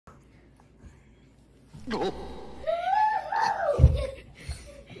It's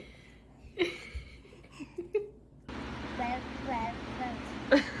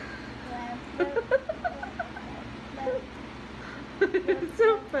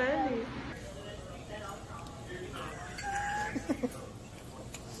so funny.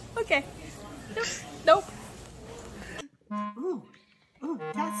 Okay. Nope. Ooh,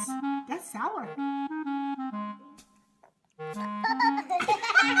 that's sour.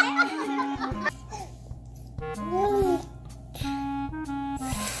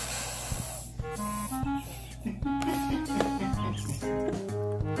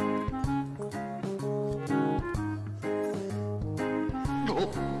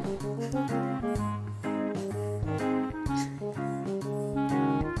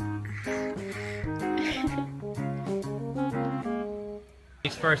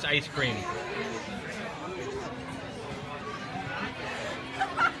 First ice cream.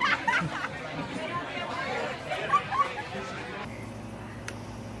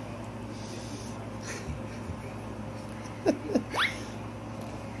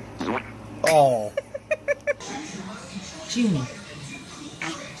 Oh. Junie.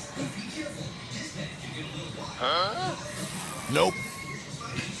 Huh? Nope.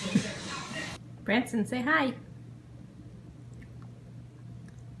 Branson, say hi.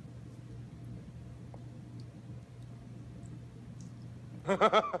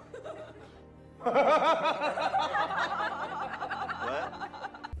 What?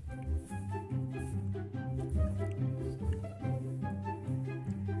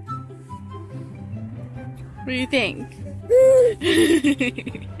 What do you think? Can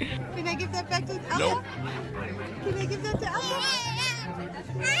I give that back to Elsa? Nope. Can I give that to Elsa?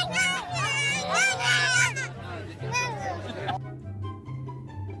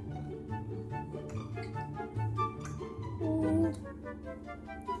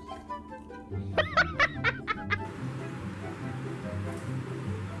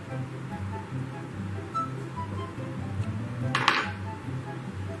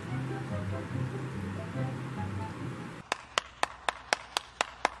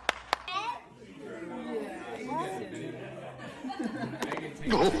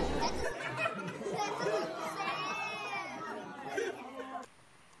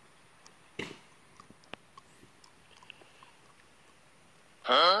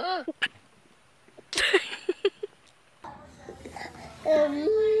 Huh?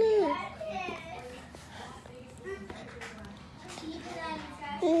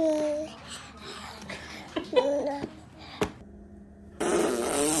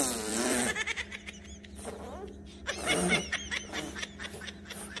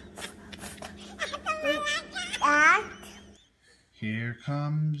 Here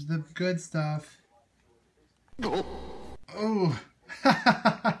comes the good stuff. Oh.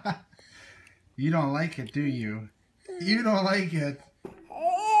 You don't like it, do you? You don't like it.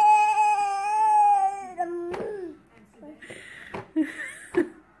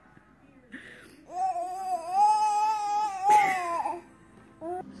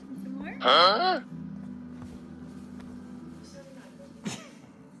 Huh?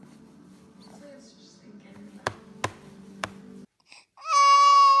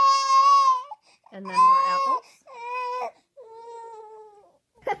 And then more apples.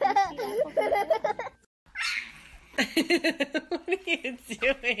 What are you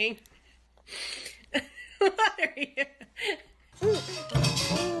doing? What are you?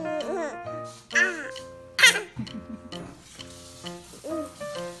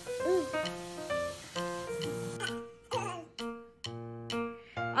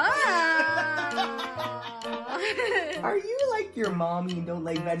 Are you like your mommy and don't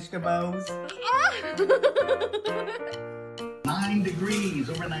like vegetables? 9 degrees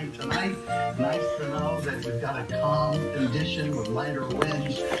overnight tonight. Nice to know that we've got a calm condition with lighter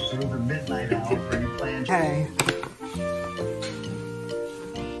winds through the midnight hour for any plans. Hey.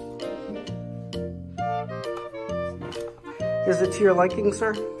 Is it to your liking,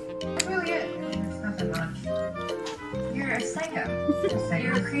 sir? It's really good. It's nothing much. You're a psycho.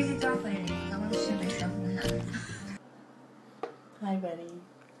 You're a crazy dog lady. I want to shoot myself in the head. Hi, buddy.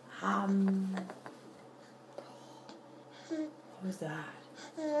 Who's that?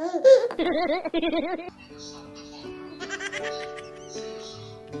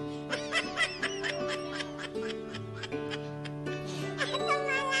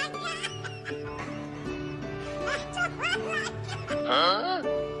 Huh? Do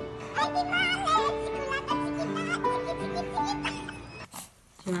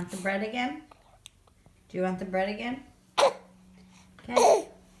you want the bread again? Do you want the bread again? Okay. All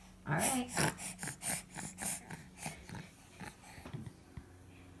right.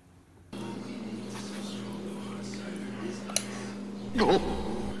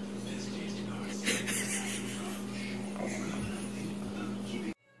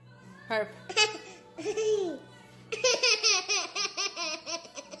 Harp.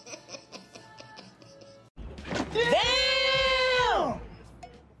 Damn!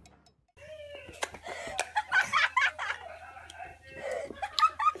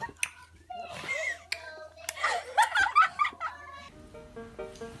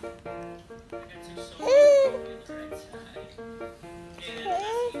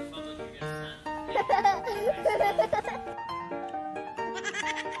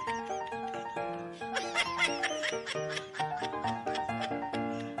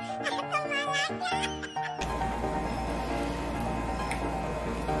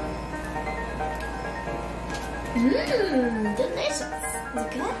 Delicious. Is it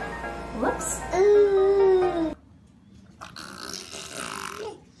good? Whoops.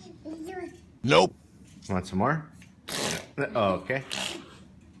 Nope. Want some more? Oh, okay.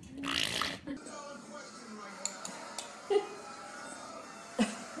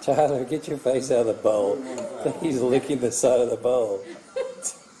 Tyler, get your face out of the bowl. He's licking the side of the bowl.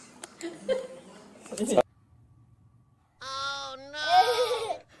 Oh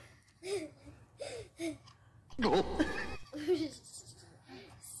no!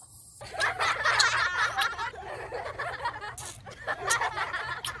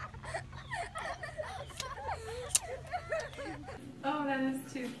 Oh, that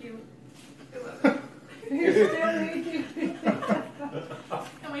is too cute. I love it. You're still making it.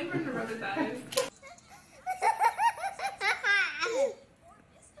 I'm waiting for him to rub his eyes.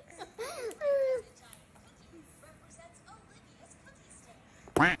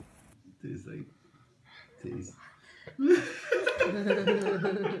 Tastes like taste.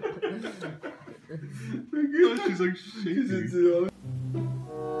 She's like shaking.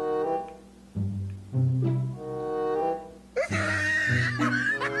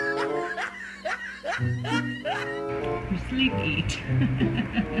 Sleep eat.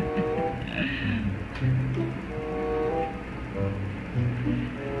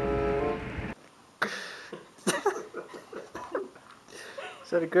 Is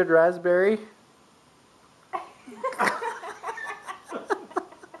that a good raspberry?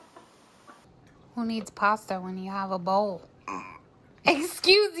 Who needs pasta when you have a bowl?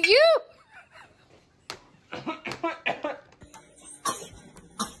 Excuse you!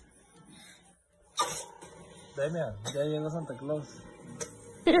 Damian, ya llegó Santa Claus.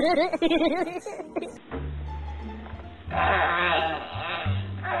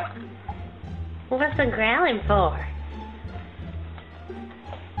 What's the growling for?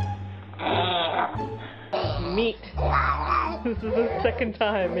 Meat. This is the second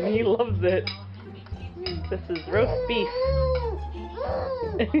time and he loves it. This is roast beef.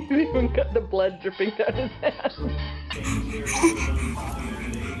 And he's even got the blood dripping down his hand.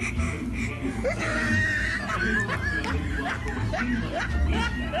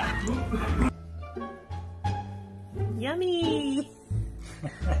 Yummy!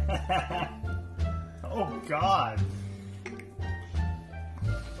 Oh God.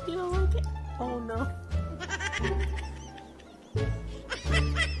 You don't like it? Oh no.